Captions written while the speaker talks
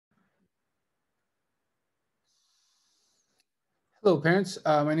Hello, parents.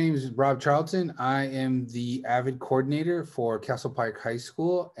 My name is Rob Charlton. I am the AVID coordinator for Castle Pike High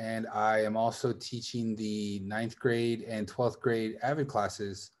School, and I am also teaching the ninth grade and 12th grade AVID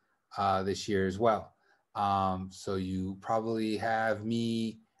classes this year as well. So you probably have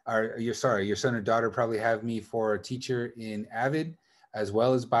me, or your son or daughter probably have me for a teacher in AVID as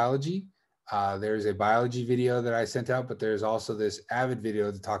well as biology. There's a biology video that I sent out, but there's also this AVID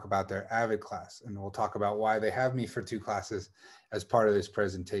video to talk about their AVID class, and we'll talk about why they have me for two classes as part of this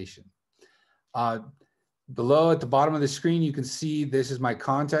presentation. Below at the bottom of the screen, you can see this is my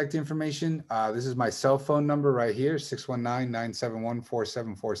contact information. This is my cell phone number right here,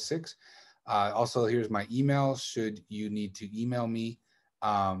 619-971-4746. Also, here's my email should you need to email me.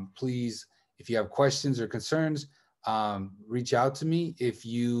 Please, if you have questions or concerns, reach out to me. If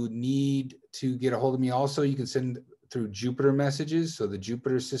you need to get a hold of me also, you can send through Jupyter messages. So the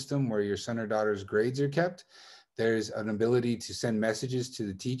Jupyter system where your son or daughter's grades are kept. There's an ability to send messages to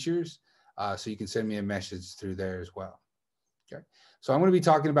the teachers. So you can send me a message through there as well. Okay. So I'm going to be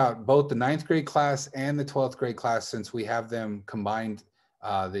talking about both the ninth grade class and the 12th grade class since we have them combined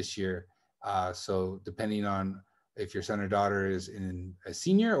this year. So depending on if your son or daughter is in a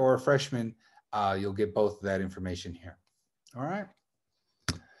senior or a freshman, you'll get both of that information here. All right.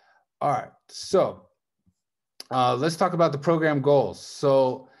 All right. So let's talk about the program goals.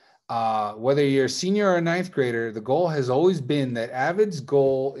 So whether you're a senior or a ninth grader, the goal has always been that AVID's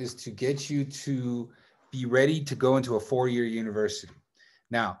goal is to get you to be ready to go into a four-year university.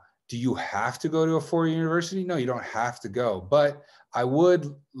 Now, do you have to go to a four-year university? No, you don't have to go, but I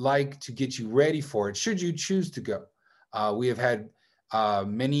would like to get you ready for it should you choose to go. We have had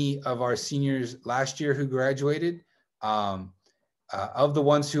many of our seniors last year who graduated. Of the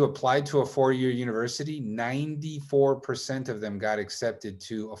ones who applied to a four-year university, 94% of them got accepted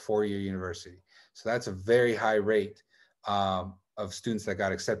to a four-year university. So that's a very high rate of students that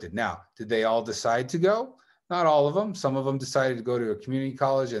got accepted. Now, did they all decide to go? Not all of them. Some of them decided to go to a community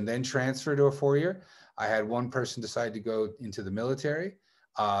college and then transfer to a four-year. I had one person decide to go into the military.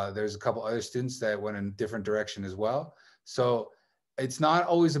 There's a couple other students that went in a different direction as well. So it's not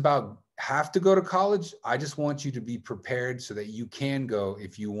always about have to go to college. I just want you to be prepared so that you can go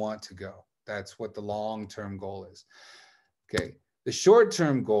if you want to go. That's what the long-term goal is. Okay. The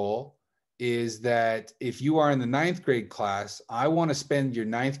short-term goal is that if you are in the ninth grade class, I want to spend your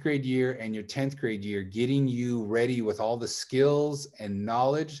ninth grade year and your 10th grade year getting you ready with all the skills and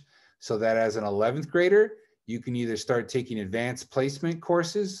knowledge so that as an 11th grader, you can either start taking advanced placement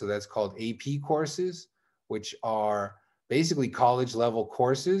courses. So that's called AP courses, which are basically college level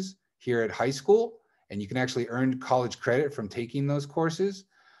courses here at high school, and you can actually earn college credit from taking those courses,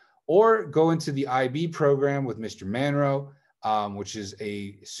 or go into the IB program with Mr. Manro, which is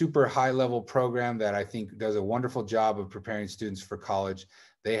a super high level program that I think does a wonderful job of preparing students for college.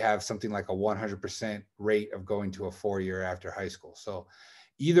 They have something like a 100% rate of going to a four-year after high school. So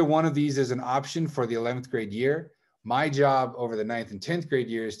either one of these is an option for the 11th grade year. My job over the 9th and 10th grade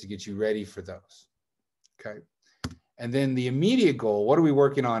year is to get you ready for those. Okay. And then the immediate goal, what are we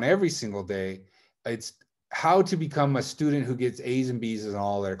working on every single day? It's how to become a student who gets A's and B's in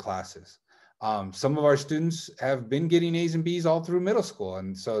all their classes. Some of our students have been getting A's and B's all through middle school.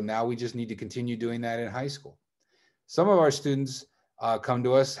 And so now we just need to continue doing that in high school. Some of our students come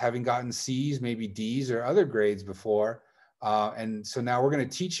to us having gotten C's, maybe D's or other grades before. And so now we're going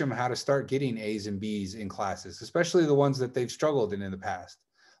to teach them how to start getting A's and B's in classes, especially the ones that they've struggled in the past,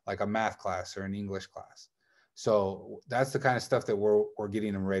 like a math class or an English class. So that's the kind of stuff that we're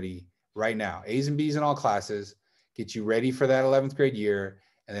getting them ready right now. A's and B's in all classes, get you ready for that 11th grade year,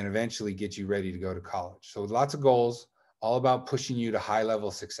 and then eventually get you ready to go to college. So lots of goals, all about pushing you to high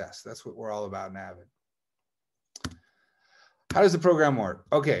level success. That's what we're all about in AVID. How does the program work?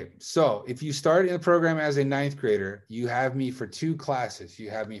 Okay, so if you start in the program as a ninth grader, you have me for two classes. You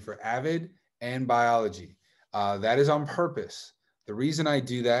have me for AVID and biology. That is on purpose. The reason I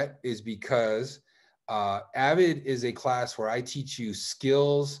do that is because AVID is a class where I teach you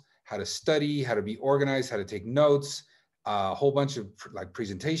skills, how to study, how to be organized, how to take notes, a whole bunch of like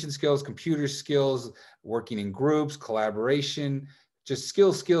presentation skills, computer skills, working in groups, collaboration, just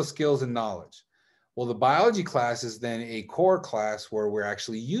skills, and knowledge. Well, the biology class is then a core class where we're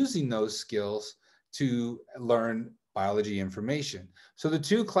actually using those skills to learn biology information. So the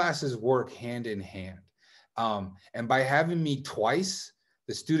two classes work hand in hand. And by having me twice,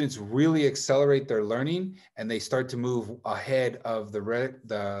 the students really accelerate their learning and they start to move ahead of the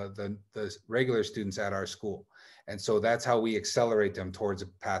regular students at our school. And so that's how we accelerate them towards a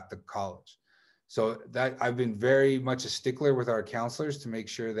path to college. So that I've been very much a stickler with our counselors to make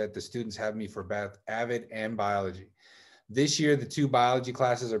sure that the students have me for both AVID and biology. This year, the 2 biology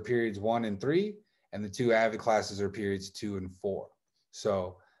classes are periods 1 and 3, and the 2 AVID classes are periods 2 and 4.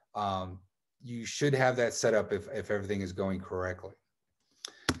 So you should have that set up if everything is going correctly.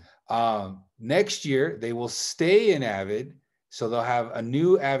 Next year, they will stay in AVID. So they'll have a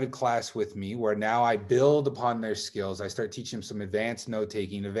new AVID class with me where now I build upon their skills. I start teaching them some advanced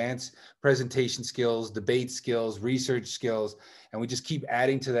note-taking, advanced presentation skills, debate skills, research skills, and we just keep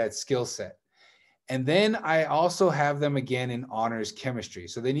adding to that skill set. And then I also have them again in honors chemistry.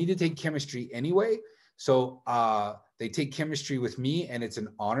 So they need to take chemistry anyway. So they take chemistry with me, and it's an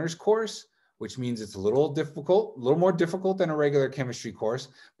honors course, which means it's a little more difficult than a regular chemistry course,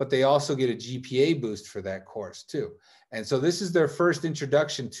 but they also get a GPA boost for that course too. And so this is their first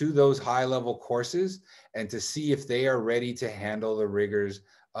introduction to those high-level courses and to see if they are ready to handle the rigors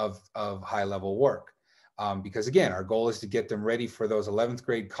of high-level work. Because again, our goal is to get them ready for those 11th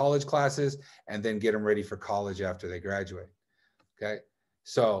grade college classes and then get them ready for college after they graduate, okay?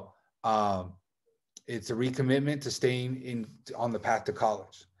 So it's a recommitment to staying on the path to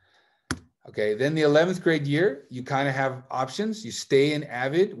college. Okay, then the 11th grade year, you kind of have options. You stay in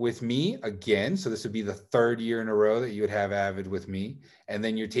AVID with me again. So this would be the 3rd year in a row that you would have AVID with me. And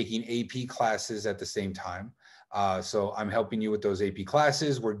then you're taking AP classes at the same time. So I'm helping you with those AP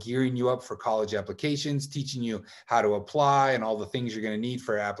classes. We're gearing you up for college applications, teaching you how to apply and all the things you're going to need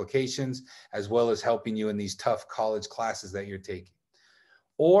for applications, as well as helping you in these tough college classes that you're taking.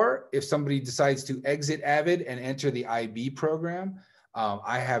 Or if somebody decides to exit AVID and enter the IB program,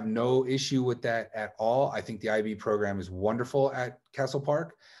 I have no issue with that at all. I think the IB program is wonderful at Castle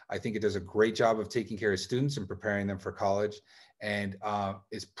Park. I think it does a great job of taking care of students and preparing them for college. And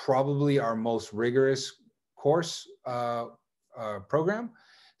it's probably our most rigorous course program.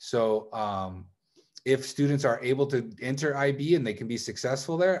 So if students are able to enter IB and they can be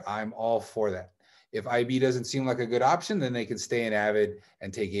successful there, I'm all for that. If IB doesn't seem like a good option, then they can stay in AVID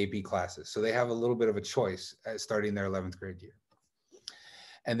and take AP classes. So they have a little bit of a choice at starting their 11th grade year.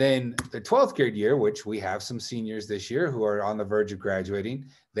 And then the 12th grade year, which we have some seniors this year who are on the verge of graduating,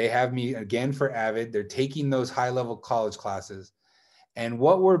 they have me again for AVID. They're taking those high-level college classes. And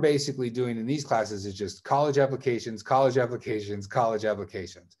what we're basically doing in these classes is just college applications, college applications, college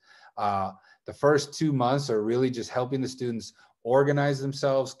applications. The first 2 months are really just helping the students organize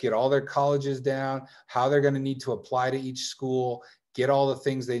themselves, get all their colleges down, how they're going to need to apply to each school, get all the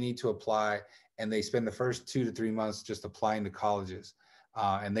things they need to apply. And they spend the first 2 to 3 months just applying to colleges.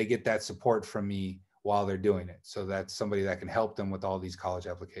 And they get that support from me while they're doing it. So that's somebody that can help them with all these college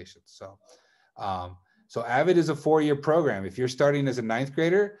applications. So, so AVID is a 4-year program. If you're starting as a 9th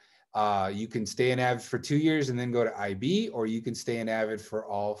grader, you can stay in AVID for 2 years and then go to IB, or you can stay in AVID for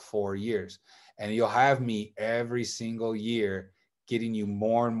all 4 years. And you'll have me every single year getting you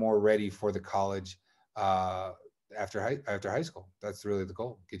more and more ready for the college after high school. That's really the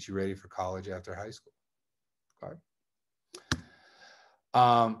goal, get you ready for college after high school. Okay.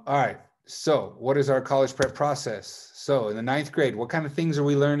 All right, so what is our college prep process? So in the 9th grade, what kind of things are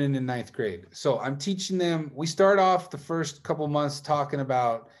we learning in 9th grade? So I'm teaching them, we start off the first couple months talking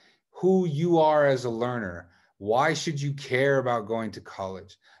about who you are as a learner. Why should you care about going to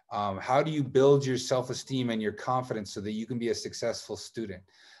college? How do you build your self-esteem and your confidence so that you can be a successful student?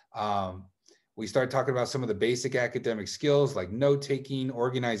 We start talking about some of the basic academic skills like note-taking,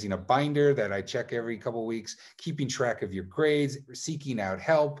 organizing a binder that I check every couple of weeks, keeping track of your grades, seeking out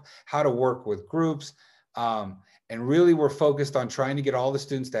help, how to work with groups. And really we're focused on trying to get all the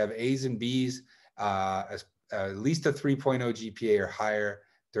students to have A's and B's, at least a 3.0 GPA or higher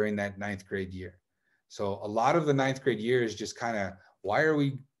during that 9th grade year. So a lot of the 9th grade year is just kind of, why do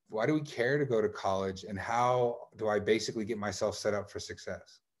we care to go to college, and how do I basically get myself set up for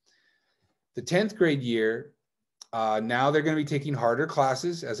success? The 10th grade year, now they're going to be taking harder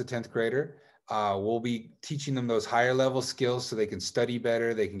classes as a 10th grader. We'll be teaching them those higher level skills so they can study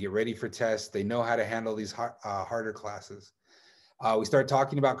better, they can get ready for tests, they know how to handle these harder classes. We start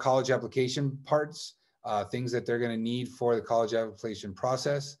talking about college application parts, things that they're going to need for the college application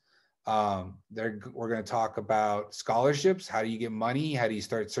process. We're going to talk about scholarships. How do you get money? How do you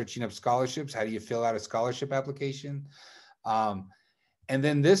start searching up scholarships? How do you fill out a scholarship application? And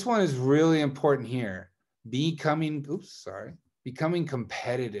then this one is really important here, becoming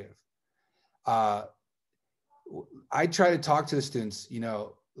competitive. I try to talk to the students, you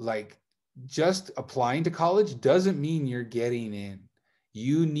know, like just applying to college doesn't mean you're getting in.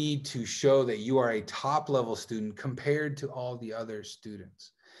 You need to show that you are a top level student compared to all the other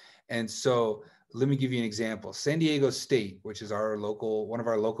students. And so let me give you an example. San Diego State, which is one of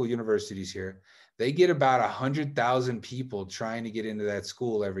our local universities here, they get about 100,000 people trying to get into that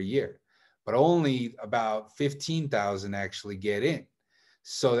school every year. but only about 15,000 actually get in.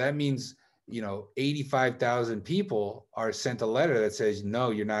 So that means, 85,000 people are sent a letter that says,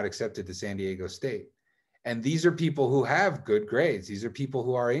 no, you're not accepted to San Diego State. And these are people who have good grades. These are people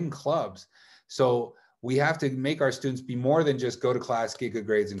who are in clubs. So we have to make our students be more than just go to class, get good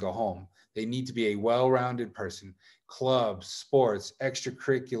grades, and go home. They need to be a well-rounded person. Clubs, sports,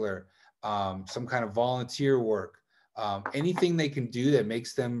 extracurricular, some kind of volunteer work, anything they can do that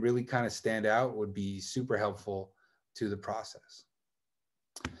makes them really kind of stand out would be super helpful to the process.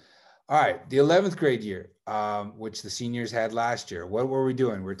 All right, the 11th grade year, which the seniors had last year. What were we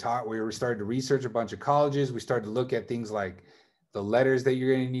doing? We were starting to research a bunch of colleges. We started to look at things like the letters that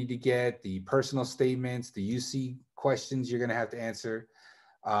you're going to need to get, the personal statements, the UC questions you're going to have to answer.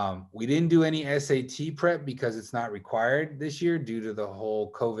 We didn't do any SAT prep because it's not required this year due to the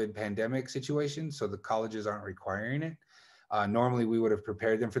whole COVID pandemic situation. So the colleges aren't requiring it. Normally we would have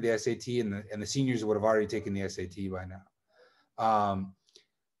prepared them for the SAT, and the seniors would have already taken the SAT by now.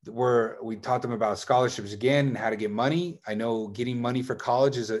 We taught them about scholarships again and how to get money. I know getting money for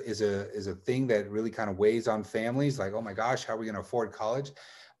college is a thing that really kind of weighs on families. Like, oh my gosh, how are we going to afford college?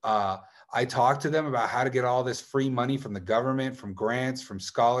 I talked to them about how to get all this free money from the government, from grants, from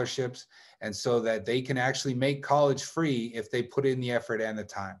scholarships, and so that they can actually make college free if they put in the effort and the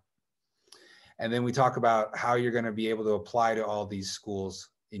time. And then we talk about how you're going to be able to apply to all these schools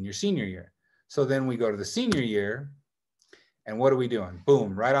in your senior year. So then we go to the senior year, and what are we doing?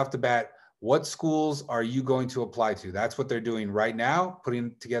 Boom, right off the bat, what schools are you going to apply to? That's what they're doing right now,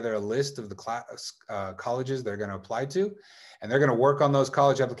 putting together a list of the colleges they're going to apply to. And they're going to work on those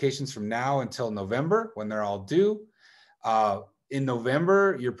college applications from now until November when they're all due. In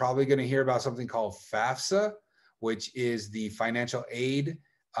November, you're probably going to hear about something called FAFSA, which is the financial aid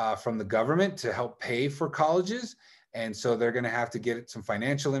from the government to help pay for colleges. And so they're going to have to get some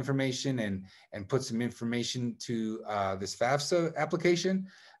financial information and put some information to this FAFSA application.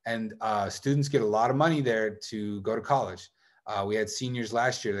 And students get a lot of money there to go to college. We had seniors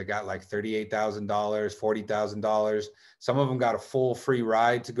last year that got like $38,000, $40,000. Some of them got a full free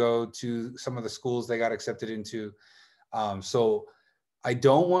ride to go to some of the schools they got accepted into. So I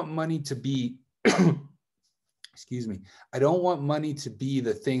don't want money to be, excuse me, I don't want money to be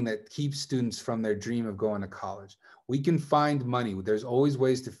the thing that keeps students from their dream of going to college. We can find money. There's always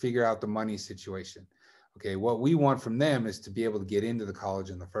ways to figure out the money situation. Okay, what we want from them is to be able to get into the college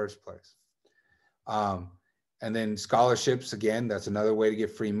in the first place. And then scholarships, again, that's another way to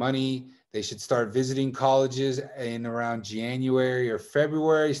get free money. They should start visiting colleges in around January or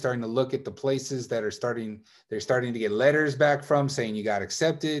February, starting to look at the places that they're starting to get letters back from saying you got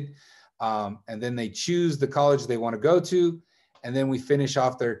accepted. And then they choose the college they want to go to. And then we finish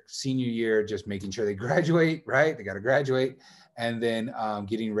off their senior year, just making sure they graduate, right? They got to graduate, and then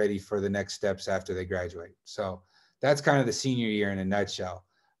getting ready for the next steps after they graduate. So that's kind of the senior year in a nutshell.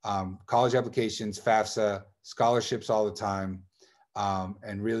 College applications, FAFSA, scholarships all the time,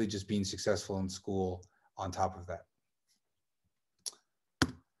 and really just being successful in school on top of that.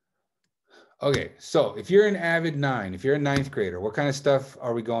 Okay, so if you're an AVID 9, if you're a 9th grader, what kind of stuff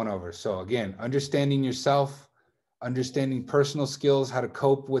are we going over? So again, understanding yourself, understanding personal skills, how to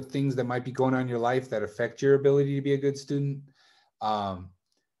cope with things that might be going on in your life that affect your ability to be a good student,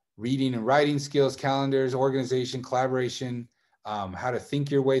 reading and writing skills, calendars, organization, collaboration, how to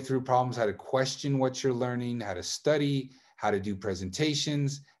think your way through problems, how to question what you're learning, how to study, how to do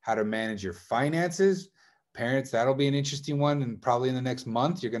presentations, how to manage your finances. Parents, that'll be an interesting one. And probably in the next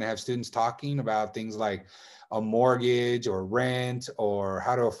month, you're going to have students talking about things like a mortgage or rent or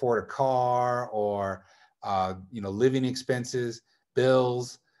how to afford a car or living expenses,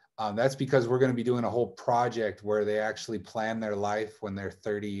 bills. That's because we're going to be doing a whole project where they actually plan their life when they're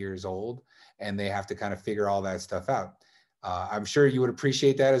 30 years old, and they have to kind of figure all that stuff out. I'm sure you would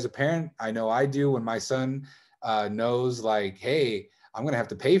appreciate that as a parent. I know I do when my son knows like, hey, I'm going to have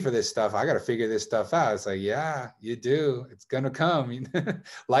to pay for this stuff. I got to figure this stuff out. It's like, yeah, you do. It's going to come.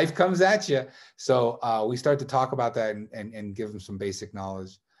 Life comes at you. So we start to talk about that and give them some basic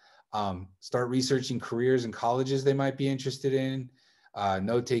knowledge. Start researching careers and colleges they might be interested in,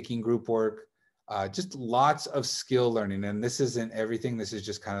 note-taking, group work, just lots of skill learning. And this isn't everything. This is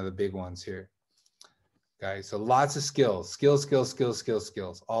just kind of the big ones here. Okay, so lots of skills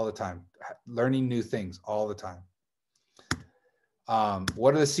all the time. Learning new things all the time.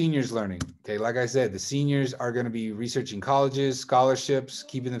 What are the seniors learning? Okay, like I said, the seniors are going to be researching colleges, scholarships,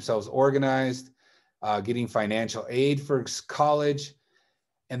 keeping themselves organized, getting financial aid for college.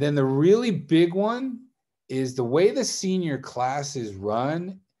 And then the really big one is the way the senior class is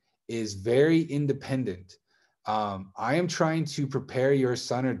run is very independent. I am trying to prepare your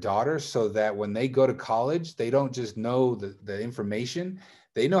son or daughter so that when they go to college, they don't just know the information,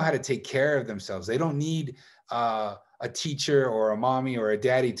 they know how to take care of themselves. They don't need a teacher or a mommy or a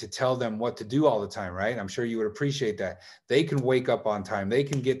daddy to tell them what to do all the time, right? I'm sure you would appreciate that. They can wake up on time. They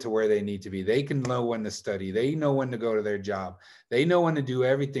can get to where they need to be. They can know when to study. They know when to go to their job. They know when to do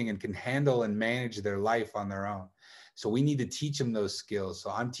everything and can handle and manage their life on their own. So we need to teach them those skills.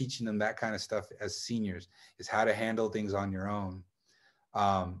 So I'm teaching them that kind of stuff as seniors, is how to handle things on your own,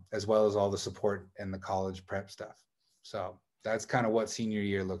 as well as all the support and the college prep stuff. So that's kind of what senior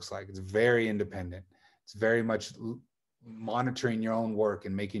year looks like. It's very independent. It's very much monitoring your own work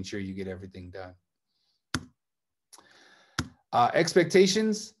and making sure you get everything done.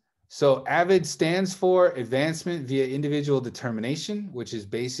 Expectations. So AVID stands for Advancement via Individual Determination, which is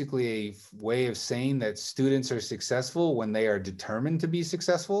basically a way of saying that students are successful when they are determined to be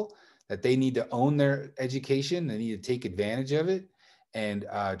successful, that they need to own their education, they need to take advantage of it and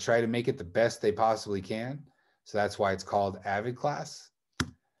try to make it the best they possibly can. So that's why it's called AVID class.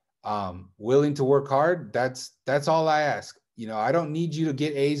 Willing to work hard, that's all I ask. You know, I don't need you to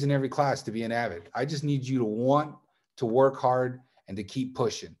get A's in every class to be an AVID. I just need you to want to work hard and to keep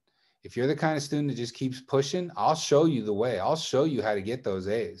pushing. If you're the kind of student that just keeps pushing, I'll show you the way. I'll show you how to get those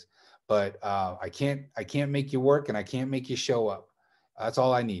A's. But I can't make you work and I can't make you show up. That's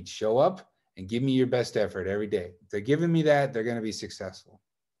all I need. Show up and give me your best effort every day. If they're giving me that, they're going to be successful.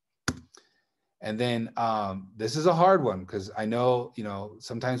 And then this is a hard one because I know, you know,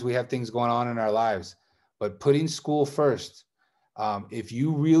 sometimes we have things going on in our lives, but putting school first. If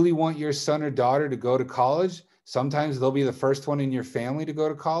you really want your son or daughter to go to college, sometimes they'll be the first one in your family to go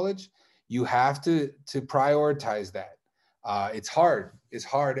to college. You have to prioritize that. It's hard. It's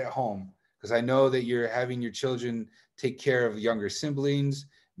hard at home because I know that you're having your children take care of younger siblings,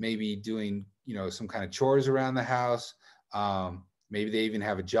 maybe doing, you know, some kind of chores around the house. Maybe they even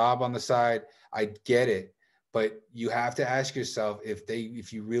have a job on the side. I get it, but you have to ask yourself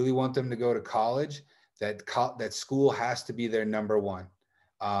if you really want them to go to college, that school has to be their number one.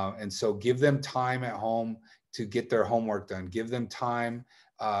 And so give them time at home to get their homework done. Give them time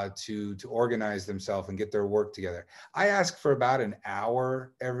to organize themselves and get their work together. I ask for about an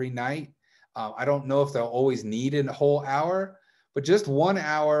hour every night. I don't know if they'll always need a whole hour, but just 1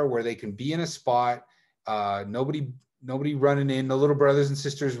 hour where they can be in a spot, nobody running in, no little brothers and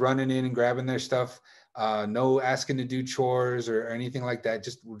sisters running in and grabbing their stuff, no asking to do chores or anything like that.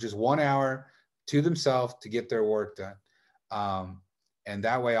 Just 1 hour to themselves to get their work done. And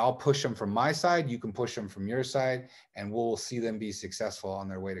that way I'll push them from my side, you can push them from your side, and we'll see them be successful on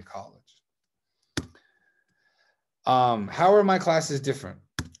their way to college. How are my classes different?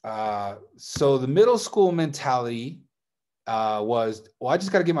 So the middle school mentality was, well, I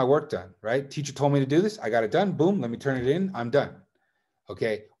just got to get my work done, right? Teacher told me to do this. I got it done. Boom, let me turn it in. I'm done.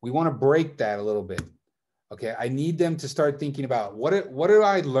 Okay. We want to break that a little bit. Okay. I need them to start thinking about what am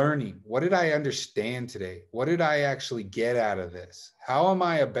I learning? What did I understand today? What did I actually get out of this? How am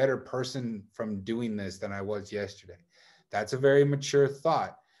I a better person from doing this than I was yesterday? That's a very mature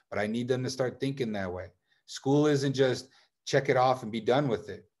thought, but I need them to start thinking that way. School isn't just check it off and be done with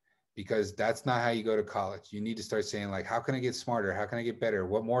it, because that's not how you go to college. You need to start saying, like, how can I get smarter? How can I get better?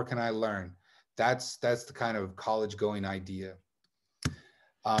 What more can I learn? That's the kind of college going idea.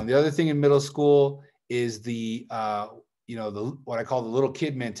 The other thing in middle school is what I call the little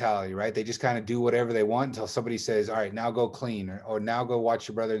kid mentality, right? They just kind of do whatever they want until somebody says, all right, now go clean, or now go watch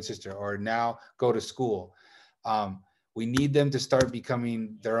your brother and sister, or now go to school. We need them to start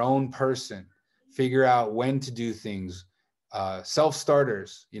becoming their own person, figure out when to do things.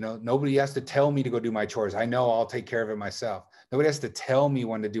 Self-starters, nobody has to tell me to go do my chores. I know I'll take care of it myself. Nobody has to tell me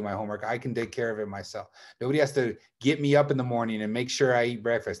when to do my homework. I can take care of it myself. Nobody has to get me up in the morning and make sure I eat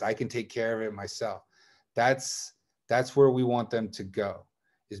breakfast. I can take care of it myself. That's where we want them to go,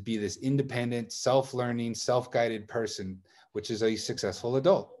 is be this independent, self-learning, self-guided person, which is a successful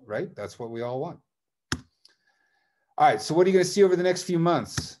adult, right? That's what we all want. All right, so what are you going to see over the next few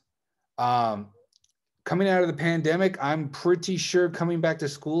months? Coming out of the pandemic, I'm pretty sure coming back to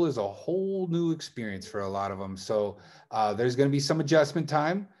school is a whole new experience for a lot of them. So there's going to be some adjustment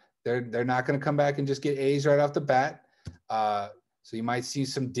time. They're not going to come back and just get A's right off the bat. So you might see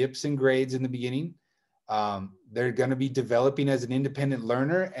some dips in grades in the beginning. They're going to be developing as an independent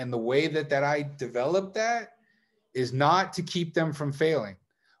learner. And the way that I develop that is not to keep them from failing.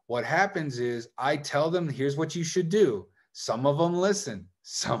 What happens is I tell them, here's what you should do. Some of them listen,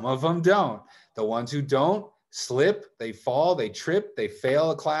 some of them don't. The ones who don't slip, they fall, they trip, they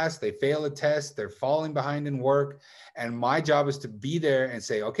fail a class, they fail a test, they're falling behind in work. And my job is to be there and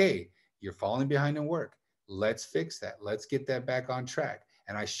say, okay, you're falling behind in work. let's fix that. Let's get that back on track.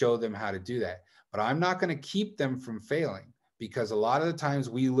 And I show them how to do that. But I'm not going to keep them from failing, because a lot of the times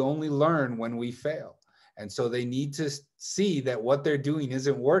we only learn when we fail. And so they need to see that what they're doing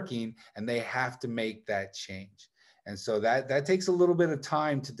isn't working, and they have to make that change. And so that takes a little bit of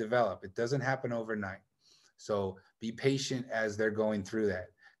time to develop. It doesn't happen overnight. So be patient as they're going through that,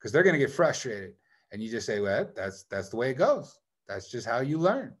 because they're going to get frustrated. And you just say, well, that's the way it goes. That's just how you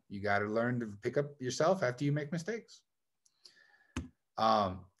learn. You got to learn to pick up yourself after you make mistakes.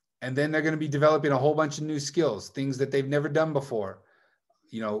 And then they're going to be developing a whole bunch of new skills, things that they've never done before.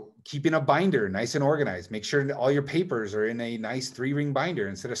 You know, keeping a binder nice and organized. Make sure that all your papers are in a nice 3-ring binder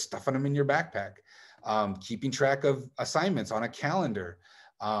instead of stuffing them in your backpack. Keeping track of assignments on a calendar.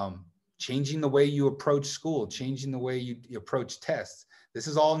 Changing the way you approach school, changing the way you approach tests. This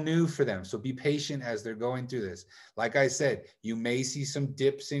is all new for them. So be patient as they're going through this. Like I said, you may see some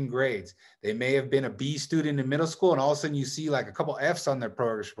dips in grades. They may have been a B student in middle school, and all of a sudden you see like a couple Fs on their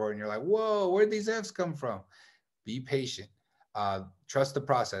progress report, and you're like, whoa, where'd these Fs come from? Be patient. Trust the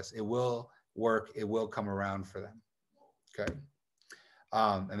process. It will work. It will come around for them. Okay.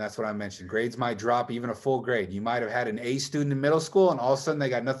 And that's what I mentioned. Grades might drop even a full grade. You might have had an A student in middle school, and all of a sudden they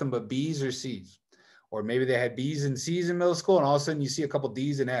got nothing but B's or C's. Or maybe they had B's and C's in middle school, and all of a sudden you see a couple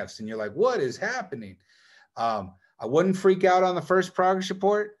D's and F's, and you're like, what is happening? I wouldn't freak out on the first progress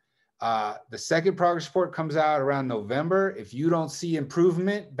report. The second progress report comes out around November. If you don't see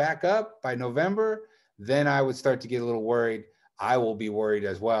improvement back up by November, then I would start to get a little worried. I will be worried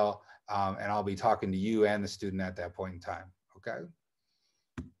as well, and I'll be talking to you and the student at that point in time, okay?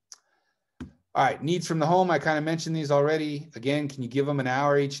 All right, needs from the home. I kind of mentioned these already. Again, can you give them an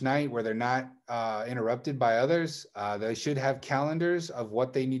hour each night where they're not interrupted by others? They should have calendars of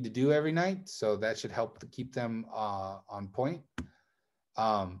what they need to do every night. So that should help to keep them on point.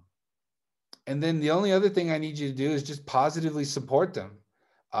 And then the only other thing I need you to do is just positively support them.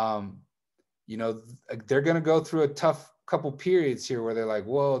 You know, they're going to go through a tough couple periods here where they're like,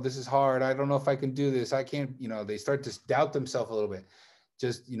 whoa, this is hard. I don't know if I can do this. I can't, you know, they start to doubt themselves a little bit.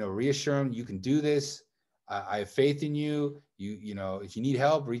 Just, you know, reassure them you can do this. I have faith in you. You know, if you need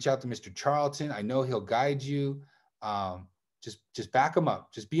help, reach out to Mr. Charlton. I know he'll guide you. Just back them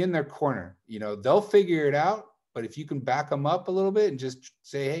up. Just be in their corner. You know, they'll figure it out. But if you can back them up a little bit and just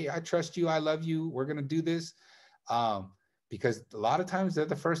say, hey, I trust you. I love you. We're going to do this. Because a lot of times they're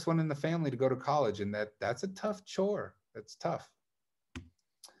the first one in the family to go to college. And that's a tough chore. That's tough.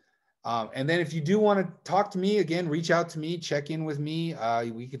 And then if you do want to talk to me, again, reach out to me, check in with me.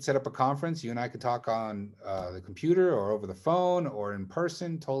 We could set up a conference. You and I could talk on the computer or over the phone or in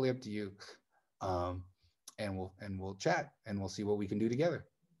person, totally up to you. And we'll chat and we'll see what we can do together.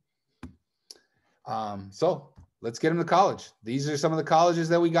 So let's get them to college. These are some of the colleges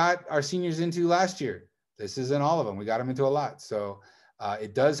that we got our seniors into last year. This isn't all of them. We got them into a lot. So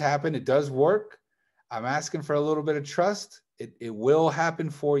it does happen. It does work. I'm asking for a little bit of trust. It will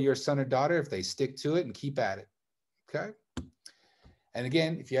happen for your son or daughter if they stick to it and keep at it, okay? And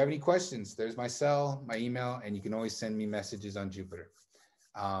again, if you have any questions, there's my cell, my email, and you can always send me messages on Jupiter.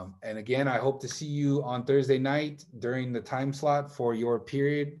 And again, I hope to see you on Thursday night during the time slot for your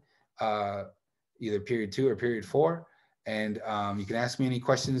period, either period 2 or period 4. And you can ask me any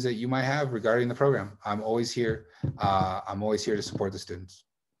questions that you might have regarding the program. I'm always here. I'm always here to support the students.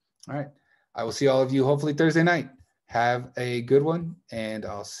 All right. I will see all of you hopefully Thursday night. Have a good one, and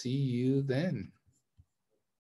I'll see you then.